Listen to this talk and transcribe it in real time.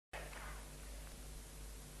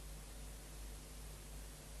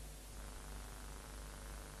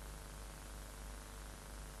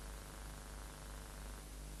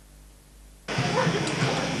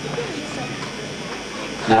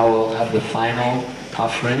Now we'll have the final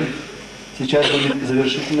offering. Сейчас будет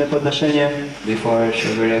завершительное подношение. Before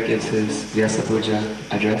Shri Gurudev gives his Vyasa Puja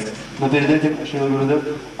address. Но перед этим Шрила Гурудев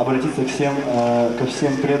обратится ко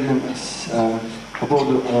всем преданным по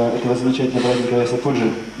поводу этого замечательного праздника Vyasa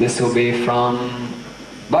Puja. This will be from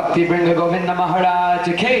Bhakti Bringa Govinda Maharaj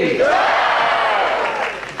Ki.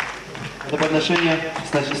 Это подношение,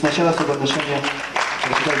 сначала все подношение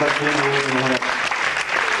Бхакти Бringa Govinda Maharaj.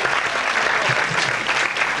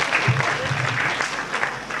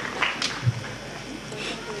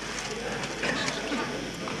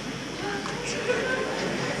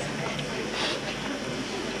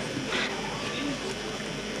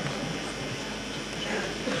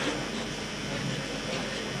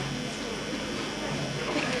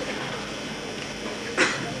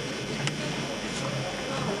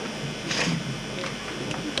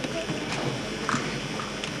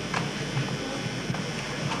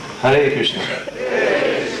 Hare Krishna.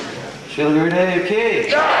 Srila Gurudev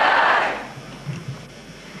Ki.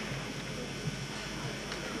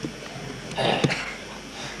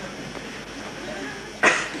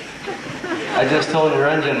 I just told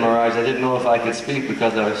Niranjan Maharaj I didn't know if I could speak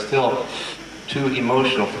because I was still too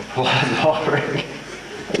emotional for Prahlad's offering.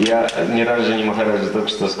 Я Ниранджани Махараджа только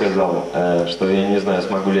что сказал, что я не знаю,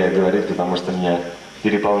 смогу ли я говорить, потому что меня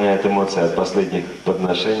переполняют эмоции от последних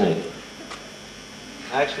подношений.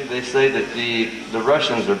 Actually, they say that the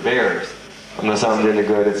Russians are bears. На самом деле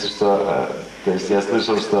говорится, что, то есть я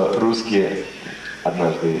слышал, что русские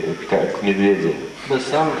однажды как медведи. But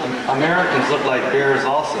some Americans look like bears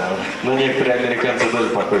also. Но некоторые американцы тоже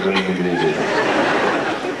похожи на медведей.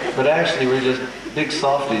 But actually, we're just big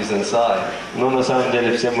softies inside. Но на самом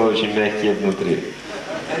деле все мы очень мягкие внутри.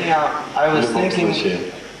 Anyhow, I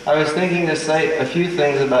was thinking to say a few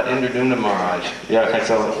things about Indradumna Maharaj. Я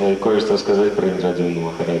хотел кое-что сказать про Индрадумну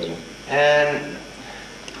Махараджа. And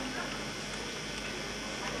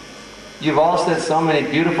you've all said so many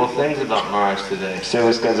beautiful things about Maharaj today. Все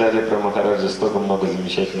вы сказали про Махараджа столько много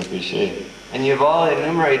замечательных вещей. And you've all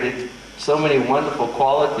enumerated so many wonderful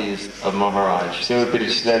qualities of Maharaj. Все вы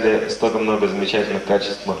перечисляли столько много замечательных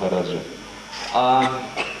качеств Махараджа. I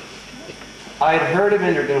had heard of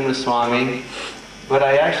Indradumna Swami, but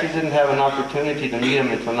I actually didn't have an opportunity to meet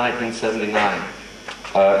him until 1979.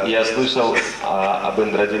 Я слышал об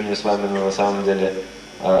Индрадумне Свами, но на самом деле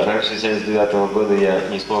раньше 1979 года я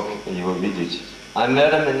не смог его видеть. I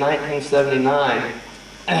met him in 1979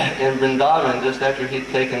 in Vrindavan just after he'd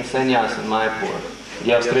taken sannyas in Mayapur.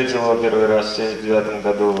 Я встретил его первый раз в 1979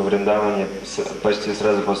 году во Вриндаване, почти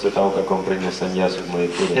сразу после того, как он принял саньясу в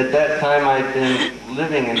Майяпуре. At that time I'd been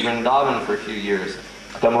living in Vrindavan for a few years.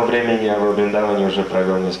 К тому времени я во Вриндаване уже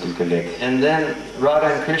провел несколько лет. And then Radha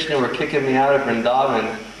and Krishna were kicking me out of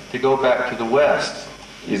Vrindavan to go back to the west.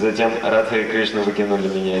 И затем Радха и Кришна выкинули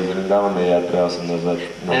меня из Вриндавана, и я отправился назад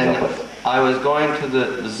на запад. I was going to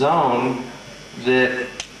the zone that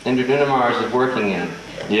Indradumna Maharaj is working in.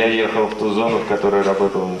 Я ехал в ту зону, в которой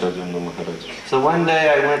работал Индрадумна Махарадж. So one day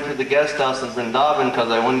I went to the guest house in Vrindavan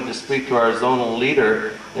because I wanted to speak to our zonal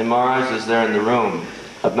leader, and Maharaj is there in the room.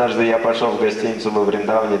 Однажды я пошел в гостиницу во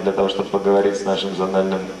Вриндаване для того, чтобы поговорить с нашим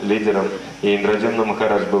зональным лидером, и Индрадумна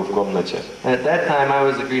Махарадж был в комнате. And at that time I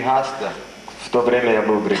was a grihastha. В то время я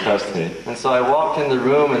был грехастхой. And so I walked in the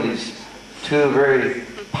room, and these two very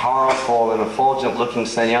powerful and effulgent-looking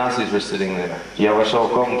sannyasis were sitting there. Я вошел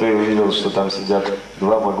в комнату и увидел, что там сидят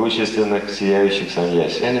два могущественных, сияющих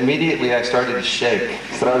саньяси. And immediately I started to shake.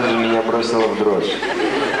 Сразу же меня бросило в дрожь.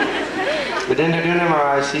 But Indradumna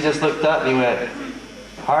Maharaj, he just looked up and he went,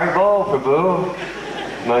 "Haribol, Prabhu."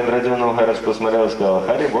 Но Индрадумна Махарадж посмотрел и сказал,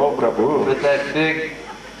 "Харибол, Прабху." With that big,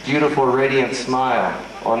 beautiful, radiant smile.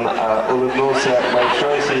 Он улыбнулся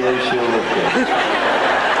большой, сияющей улыбкой.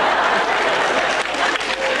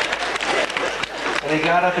 And he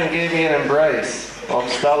got up and gave me an embrace. Он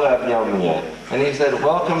встал и обнял меня. And he said,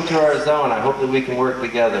 "Welcome to our zone. I hope that we can work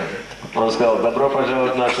together." Он сказал, "Добро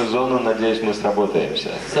пожаловать в нашу зону, надеюсь, мы сработаемся."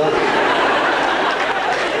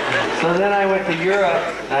 So then I went to Europe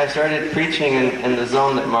and I started preaching in the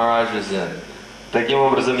zone that Maharaj was in. Таким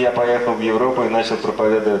образом, я поехал в Европу и начал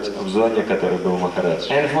проповедовать в зоне, в которой был Махарадж.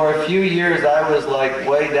 And for a few years I was like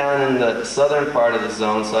way down in the southern part of the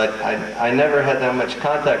zone, so I never had that much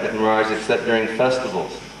contact with Maharaj except during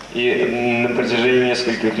festivals. И на протяжении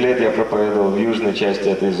нескольких лет я проповедовал в южной части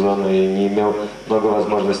этой зоны и не имел много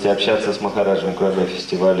возможности общаться с Махараджем, кроме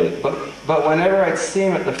фестивалей. But whenever I'd see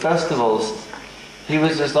him at the festivals, he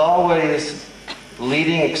was just always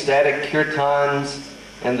leading ecstatic kirtans,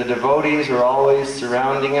 and the devotees were always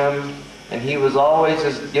surrounding him, and he was always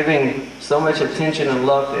just giving so much attention and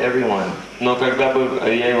love to everyone. Но когда бы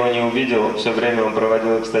я его не увидел, все время он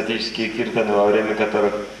проводил экстатические киртаны, во время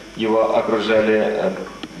которых его окружали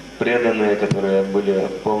преданные, которые были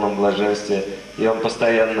в полном блаженстве, и он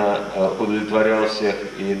постоянно удовлетворял всех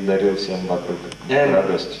и дарил всем вокруг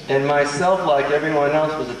радость. And myself, like everyone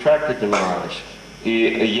else, was attracted to Maharaj.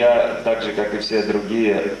 И я, так же как и все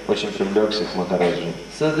другие, очень привлекся к Махараджу.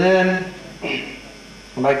 So then,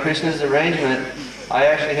 by Krishna's arrangement, I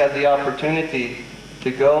actually had the opportunity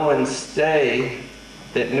to go and stay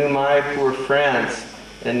at New Mayapur, France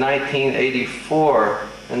in 1984,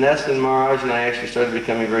 and that's when Maharaj and I actually started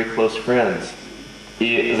becoming very close friends.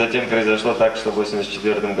 И затем произошло так, что в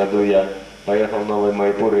 1984 году я поехал в Новый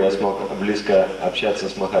Майпур, и я смог близко общаться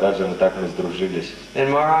с Махараджем, и так мы сдружились. And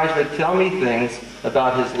Maharaj would tell me things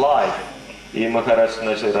about his life. И Махарадж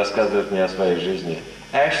начал рассказывать мне о своей жизни.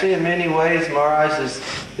 Actually, in many ways, Maharaj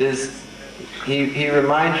he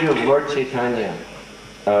reminds you of Lord Chaitanya.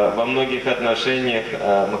 Во многих отношениях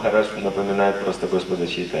Махарадж напоминает просто Господа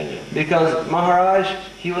Чайтанью. Because Maharaj,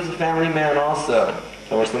 he was a family man also.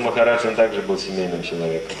 Потому что Махарадж, он также был семейным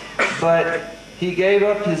человеком. But he gave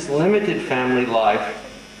up his limited family life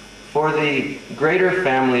for the greater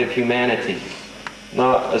family of humanity.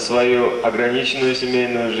 Но свою ограниченную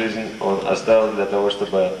семейную жизнь он оставил для того,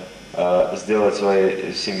 чтобы сделать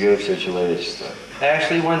своей семьей все человечество.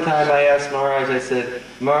 Actually, one time I asked Maharaj, I said,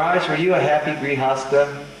 Maharaj, were you a happy grihastha?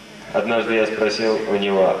 Однажды я спросил у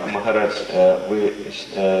него: Махарадж, вы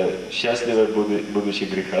счастливы, будучи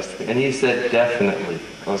грехастхой? And he said, definitely.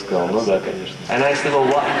 Он сказал: ну да, конечно. And I said, well,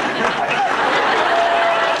 what?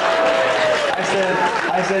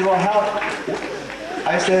 I said, well,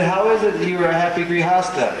 how is it that you were a happy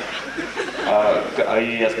grihastha?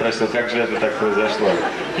 И я спросил, как же это так произошло?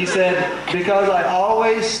 He said, because I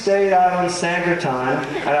always stayed out on Sankirtan,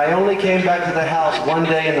 and I only came back to the house one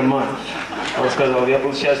day in the month. Он сказал: я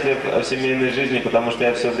был счастлив в семейной жизни, потому что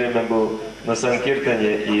я все время был на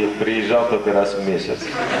Санкиртане и приезжал только раз в месяц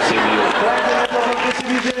в семью.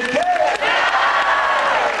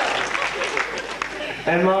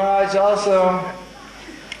 And Maharaj also,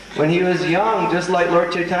 when he was young, just like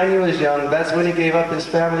Lord Chaitanya was young, that's when he gave up his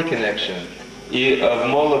family connection. И в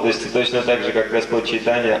молодости, точно так же, как Господь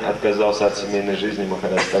Чайтанья отказался от семейной жизни,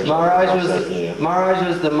 Махарадж также отказался от нее. Maharaj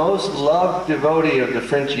was the most loved devotee of the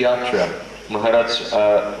French yatra. Махарадж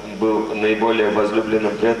был наиболее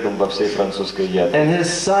возлюбленным преданным во всей французской ятре. And his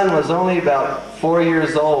son was only about 4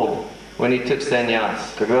 years old when he took sannyas.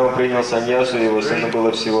 Когда он принял саньясу, его сыну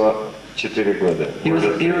было всего 4 года. He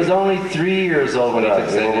was only 3 years old when he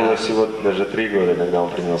took Ему было sannyas. всего даже 3 года, когда он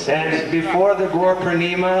принял саньясу. And before the Gaur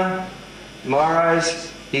Purnima, Maharaj,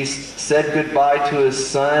 he said goodbye to his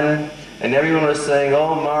son, and everyone was saying,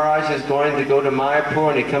 oh, Maharaj is going to go to Mayapur,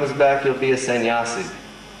 and he comes back, he'll be a sannyasi.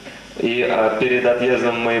 И перед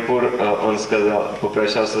отъездом в Майпур он сказал,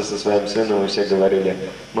 попрощался со своим сыном, и все говорили: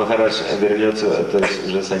 Махарадж вернется, то есть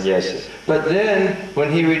уже саньяси. But then,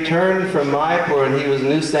 when he returned from Mayapur and he was a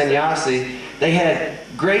new sannyasi, they had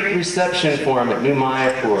great reception for him at New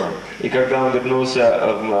Mayapur. И когда он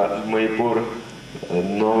вернулся в Майпур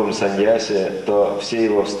новым саньяси, то все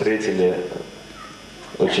его встретили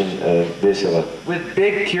очень весело. With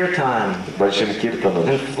big kirtan Большим киртаном,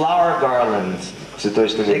 and flower garlands,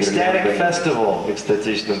 цветочными ecstatic гирляндами, festival.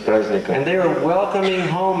 экстатичным праздником. And they were welcoming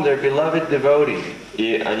home their beloved devotee.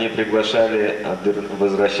 И они приглашали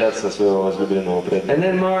возвращаться своего возлюбленного преданного. And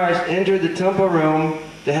then Maharaj entered the temple room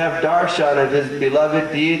to have darshan of his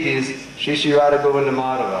beloved deities, Shri Shri Radha Govinda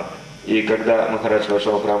Madhava. И когда Махарадж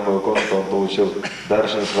вошел в храмовую комнату, он получил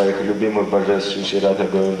даршан своих любимых божеств Шри Шри Радха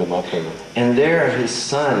Говинда Мадхава. And there his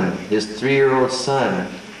son, his 3-year-old son,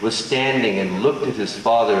 was standing and looked at his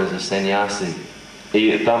father as a sannyasi.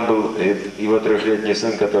 И там был его 3-летний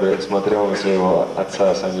сын, который смотрел на своего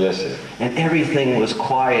отца саньяси. And everything was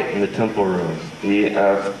quiet in the temple room. И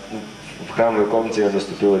в храмовой комнате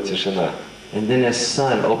наступила тишина. And then his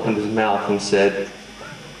son opened his mouth and said,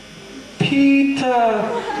 Peter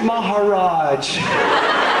Maharaj.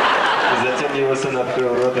 И затем его сын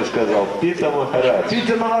открыл рот и сказал: Пита Махарадж.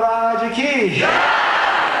 Peter Maharaj ki.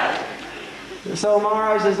 So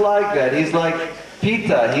Maharaj is like that. He's like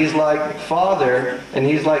Pita, he's like father, and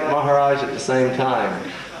he's like Maharaj at the same time.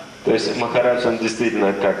 То есть Махарадж, он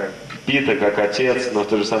действительно как Пита, как отец, но в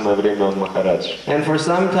то же самое время он Махарадж. And for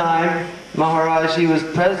some time, Maharaj, he was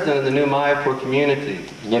president of the New Mayapur community.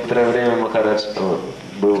 Некоторое время Махарадж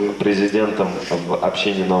был президентом в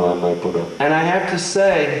общине Новая Майпура. And I have to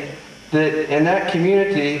say that in that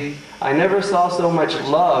community, I never saw so much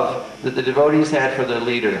love that the devotees had for their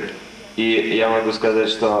leader. И я могу сказать,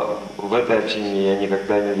 что в этой общине я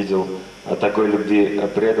никогда не видел такой любви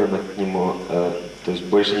преданных к нему, то есть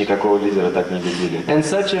больше никакого лидера так не любили. And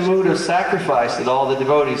such a mood of sacrifice that all the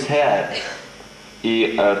devotees had.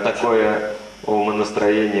 И такое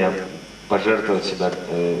умонастроение пожертвовать себя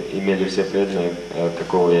имели все преданные,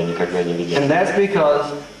 какого я никогда не видел. And that's because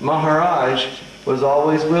Maharaj was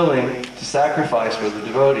always willing to sacrifice for the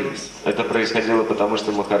devotees. Это происходило потому,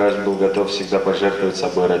 что Махарадж был готов всегда пожертвовать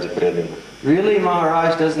собой ради преданных. Really,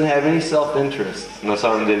 Maharaj doesn't have any self-interest. На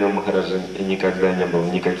самом деле у Махараджа никогда не было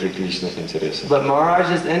никаких личных интересов. But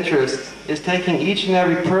Maharaj's interest is taking each and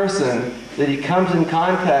every person that he comes in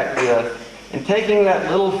contact with and taking that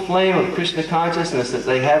little flame of Krishna consciousness that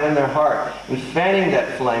they have in their heart and fanning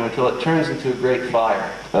that flame until it turns into a great fire.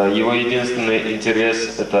 Его единственный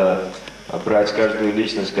интерес — это брать каждую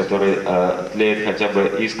личность, которой тлеет хотя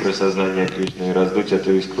бы искра сознания Кришны, и раздуть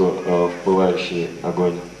эту искру в пылающий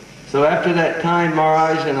огонь. So after that time,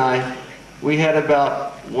 Maharaj and I, we had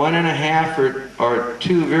about 1.5 or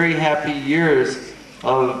 2 very happy years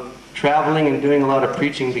of traveling and doing a lot of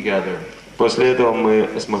preaching together. После этого мы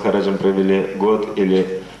с Махараджем провели год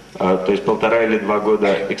или, то есть 1,5 или 2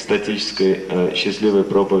 года экстатической, счастливой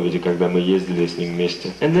проповеди, когда мы ездили с ним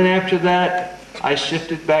вместе. And then after that, I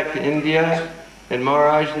shifted back to India, and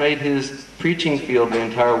Maharaj made his preaching field the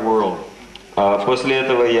entire world. После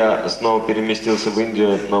этого я снова переместился в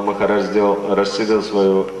Индию, но Махарадж расширил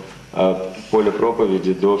свое поле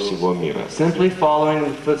проповеди до всего мира. Simply following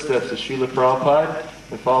the footsteps of Srila Prabhupada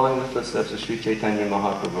and following the footsteps of Sri Chaitanya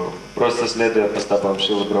Mahaprabhu. Просто следуя по стопам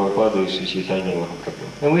Шрилы Прабхупады и Шри Чайтаньи Махапрабху.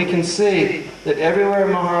 And we can see that everywhere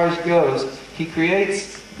Maharaj goes, he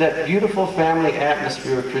creates that beautiful family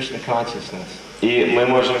atmosphere of Krishna consciousness. И мы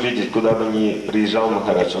можем видеть, куда бы ни приезжал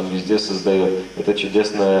Махарадж, он везде создает это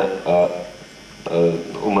чудесное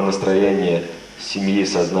умонастроение семьи,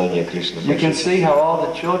 сознания Кришны. You can see how all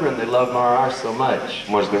the children, they love Maharaj so much.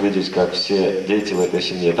 Можно видеть, как все дети в этой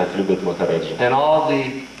семье так любят Махараджа. And all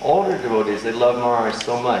the older devotees, they love Maharaj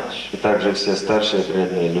so much. И также все старшие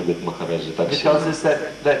преданные любят Махараджа так сильно. Because it's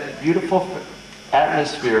that beautiful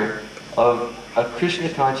atmosphere of a Krishna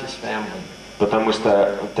conscious family. Потому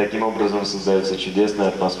что таким образом создается чудесная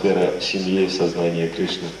атмосфера семьи, сознания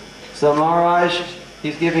Кришны. So Maharaj,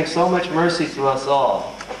 he's giving so much mercy to us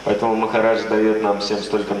all. Поэтому Махарадж дает нам всем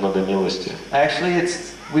столько много милости. Actually,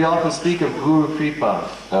 we often speak of Guru Kripa.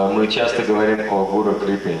 Мы часто говорим о Гуру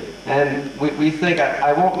Крипе. And we think,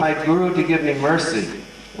 I want my Guru to give me mercy.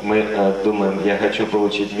 Мы думаем, я хочу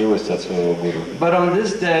получить милость от своего Гуру. But on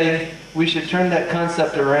this day, we should turn that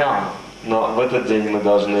concept around. Но в этот день мы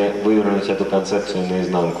должны вывернуть эту концепцию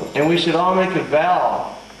наизнанку. And we should all make a vow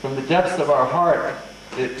from the depths of our heart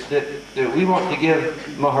that we want to give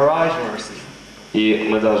Maharaj mercy. И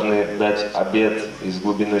мы должны дать обет в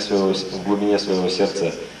глубине своего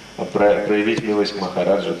сердца, проявить милость к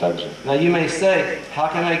Махараджу также. Now you may say, how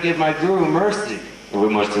can I give my Guru mercy? Вы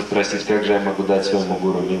можете спросить, как же я могу дать своему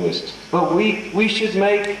Гуру милость? But we should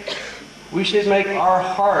make our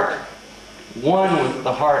heart one with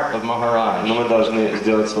the heart of Maharaj. Но мы должны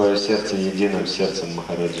сделать свое сердце единым с сердцем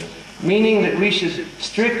Махараджа. Meaning that we should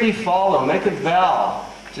strictly follow, make a vow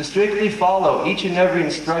to strictly follow each and every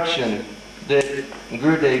instruction that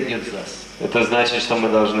Gurudev gives us. Это значит, что мы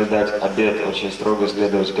должны дать обет очень строго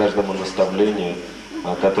следовать каждому наставлению,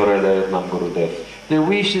 которое дает нам Гурудев. That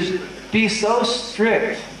we should be so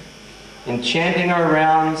strict in chanting our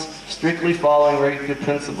rounds, strictly following very good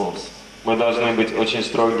principles. Мы должны быть очень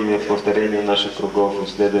строгими в повторении наших кругов и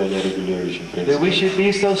следовании регулирующим That we принципам. should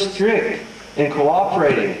be so strict in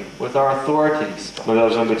cooperating with our authorities. Мы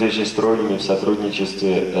должны быть очень строгими в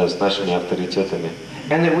сотрудничестве с нашими авторитетами.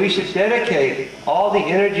 And that we should dedicate all the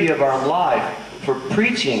energy of our life for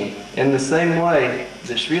preaching in the same way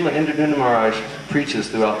that Srila Indradutta Maharaj preaches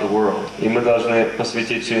throughout the world. И мы должны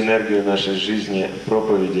посвятить всю энергию нашей жизни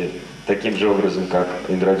проповеди таким же образом, как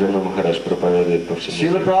Индрадюмна Махарадж проповедует по всему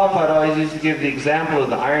Srila миру. Prabhupada always used to give the example of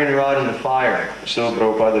the iron rod and the fire. Шрила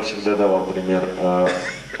Прабхупада всегда давал пример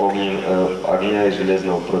огня и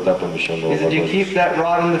железного прута, помещенного He в said, you огонь. keep that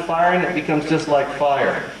rod in the fire and it becomes just like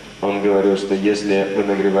fire. Он говорил, что если вы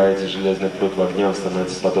нагреваете железный пруд в огне, он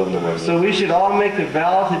становится подобным So огню. we should all make a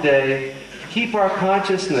vow today to keep our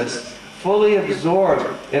consciousness fully absorbed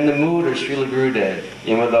in the mood of Srila Gurudev.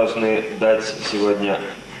 И мы должны дать сегодня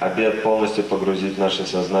обет полностью погрузить наше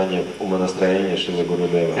сознание в умонастроение Шрилы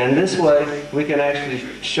Гурудева. And this way we can actually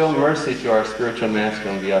show mercy to our spiritual master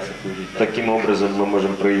in Vyasa Pujita. Таким образом мы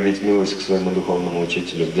можем проявить милость к своему духовному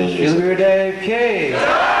учителю в день Srila Весны. Gurudev K.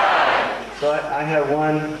 So I have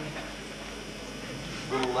one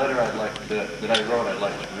little letter that I wrote I'd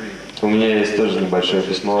like to read. У меня есть тоже небольшое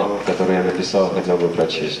письмо, которое я написал, хотел бы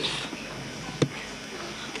прочесть.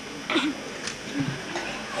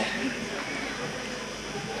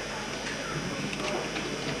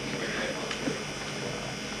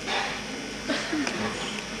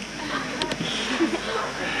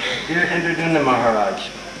 Dear Indradunda Maharaj,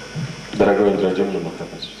 Дорогой Индрадюмна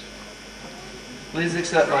Махарадж, please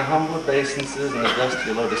accept my humble obeisances and the dust of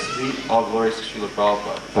your lotus feet, all glories to Srila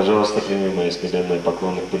Prabhupada. пожалуйста, прими мои смиренные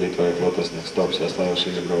поклоны к пыли твоих лотосных стоп, вся слава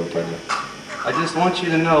Шриле Прабхупаде. I just want you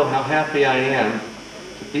to know how happy I am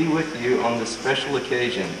to be with you on this special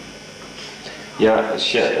occasion.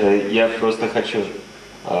 Я просто хочу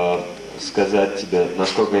сказать тебе,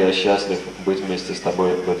 насколько я счастлив быть вместе с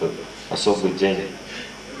тобой в этот особый день.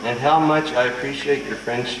 And how much I appreciate your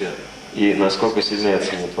friendship. И насколько сильно я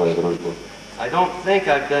ценю твою дружбу. I don't think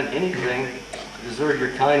I've done anything to deserve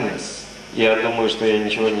your kindness. Я думаю, что я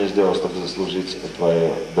ничего не сделал, чтобы заслужить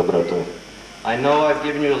твою доброту. I know I've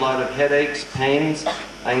given you a lot of headaches, pains,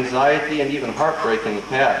 anxiety, and even heartbreak in the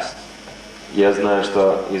past. Я знаю,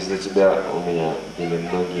 что из-за тебя у меня были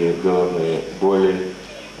многие головные боли,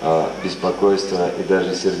 беспокойства и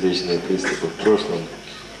даже сердечные приступы в прошлом.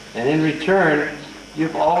 And in return,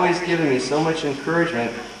 you've always given me so much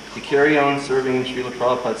encouragement to carry on serving in Srila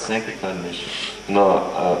Prabhupada's Sankirtan mission.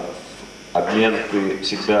 Но в обмен ты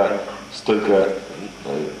всегда столько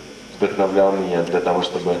вдохновлял меня для того,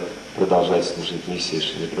 чтобы продолжать служить миссии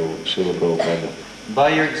Шрилы Прабхупады. By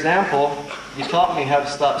your example, you taught me how to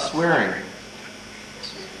stop swearing.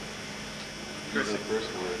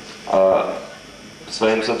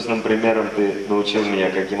 Своим собственным примером ты научил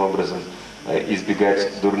меня, каким образом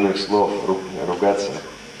избегать дурных слов, ругаться.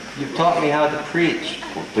 You've taught me how to preach,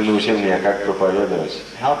 Ты научил меня, как проповедовать,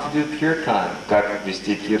 how to do kirtan, как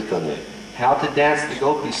вести киртаны, how to dance the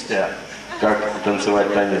gopi step, как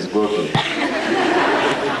танцевать танец гопи.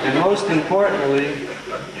 and most importantly,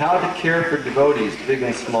 how to care for devotees, big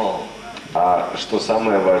and small. А что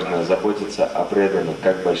самое важное, заботиться о преданных,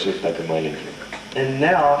 как больших, так и маленьких. And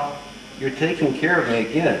now, you're taking care of me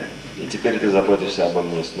again. И теперь ты заботишься обо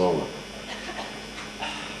мне снова.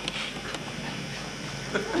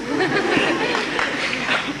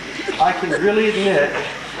 I can really admit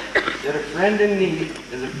that a friend in need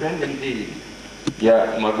is a friend indeed.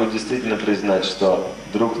 Я могу действительно признать, что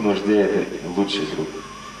друг в нужде – это лучший друг.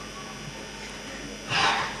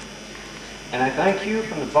 And I thank you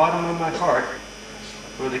from the bottom of my heart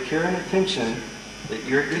for the care and attention that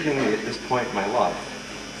you're giving me at this point in my life.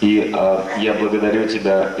 И я благодарю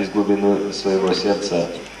тебя из глубины своего сердца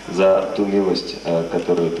за ту милость,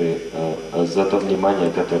 которую ты, за то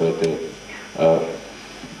внимание, которое ты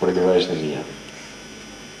проливаешь на меня.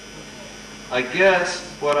 I guess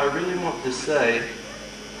what I really want to say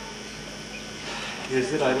is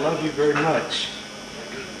that I love you very much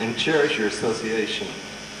and cherish your association.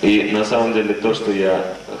 И на самом деле то, что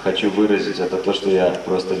я хочу выразить, это то, что я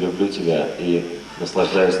просто люблю тебя и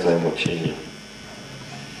наслаждаюсь твоим общением.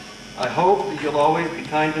 I hope that you'll always be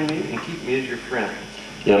kind to me and keep me as your friend.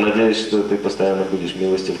 Я надеюсь, что ты постоянно будешь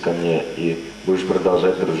милостив ко мне и будешь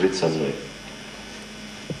продолжать дружить со мной.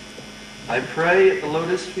 I pray at the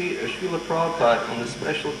lotus feet of Srila Prabhupada on this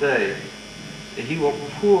special day that he will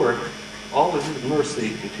pour all of his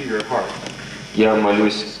mercy into your heart. Я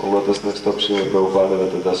молюсь у лотосных стоп Шрилы Прабхупады в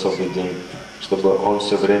этот особый день, чтобы он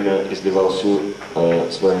все время изливал всю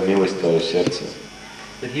свою милость в твое сердце.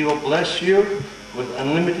 That he will bless you with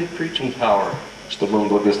unlimited preaching power. Чтобы он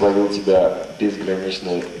благословил тебя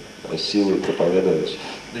безграничной силой проповедовать.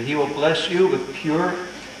 That he will bless you with pure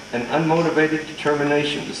and unmotivated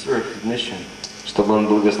determination to serve his mission. Чтобы он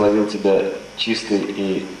благословил тебя чистой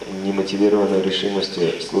и немотивированной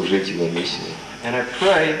решимостью служить его миссии. And I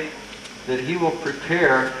pray that he will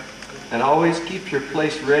prepare and always keep your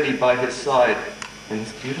place ready by his side in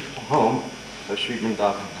his beautiful home of Sri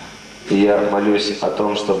Vrindavan. И я молюсь о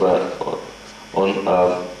том, чтобы он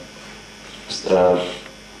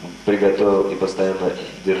приготовил и постоянно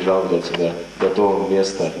держал для тебя готовое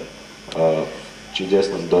место в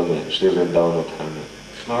чудесном доме Шри Вриндавана Дхаме.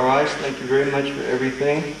 Maharaj, thank you very much for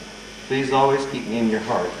everything. Please always keep me in your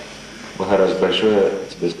heart. Махарадж, большое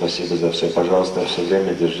тебе спасибо за все. Пожалуйста, все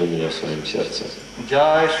время держи меня в своем сердце.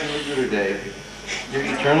 Jai Shri Gurudev, your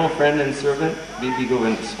eternal friend and servant, B.B.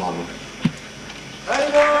 Govinda Swami.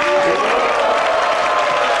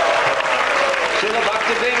 Шрила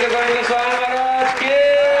Бхактивинода Govinda Swami Maharaj ki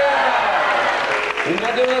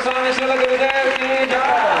Indradunda Swami Srila Gurudev ki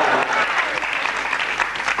jai.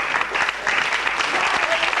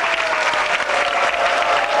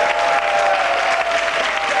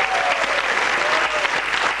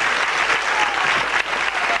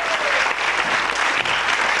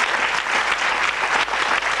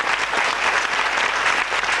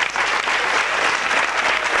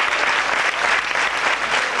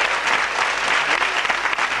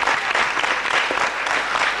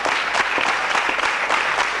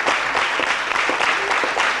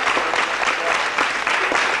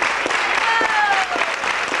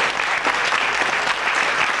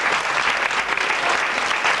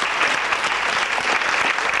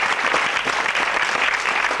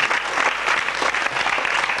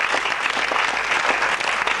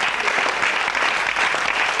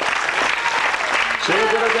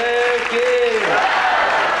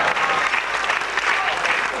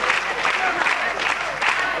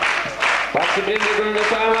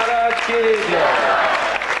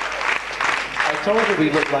 told you we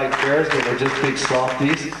look like bears, but we're just big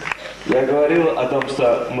softies. Я говорил о том,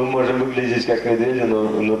 что мы можем выглядеть как медведи, но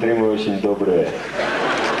внутри мы очень добрые.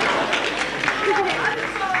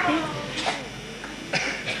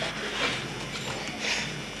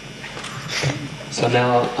 So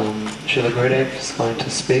now Srila Gurudev is going to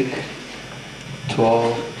speak to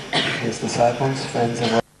all his disciples, friends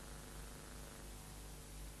and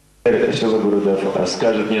Шрила Гурудев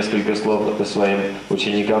скажет несколько слов своим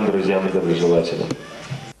ученикам, друзьям и доброжелателям.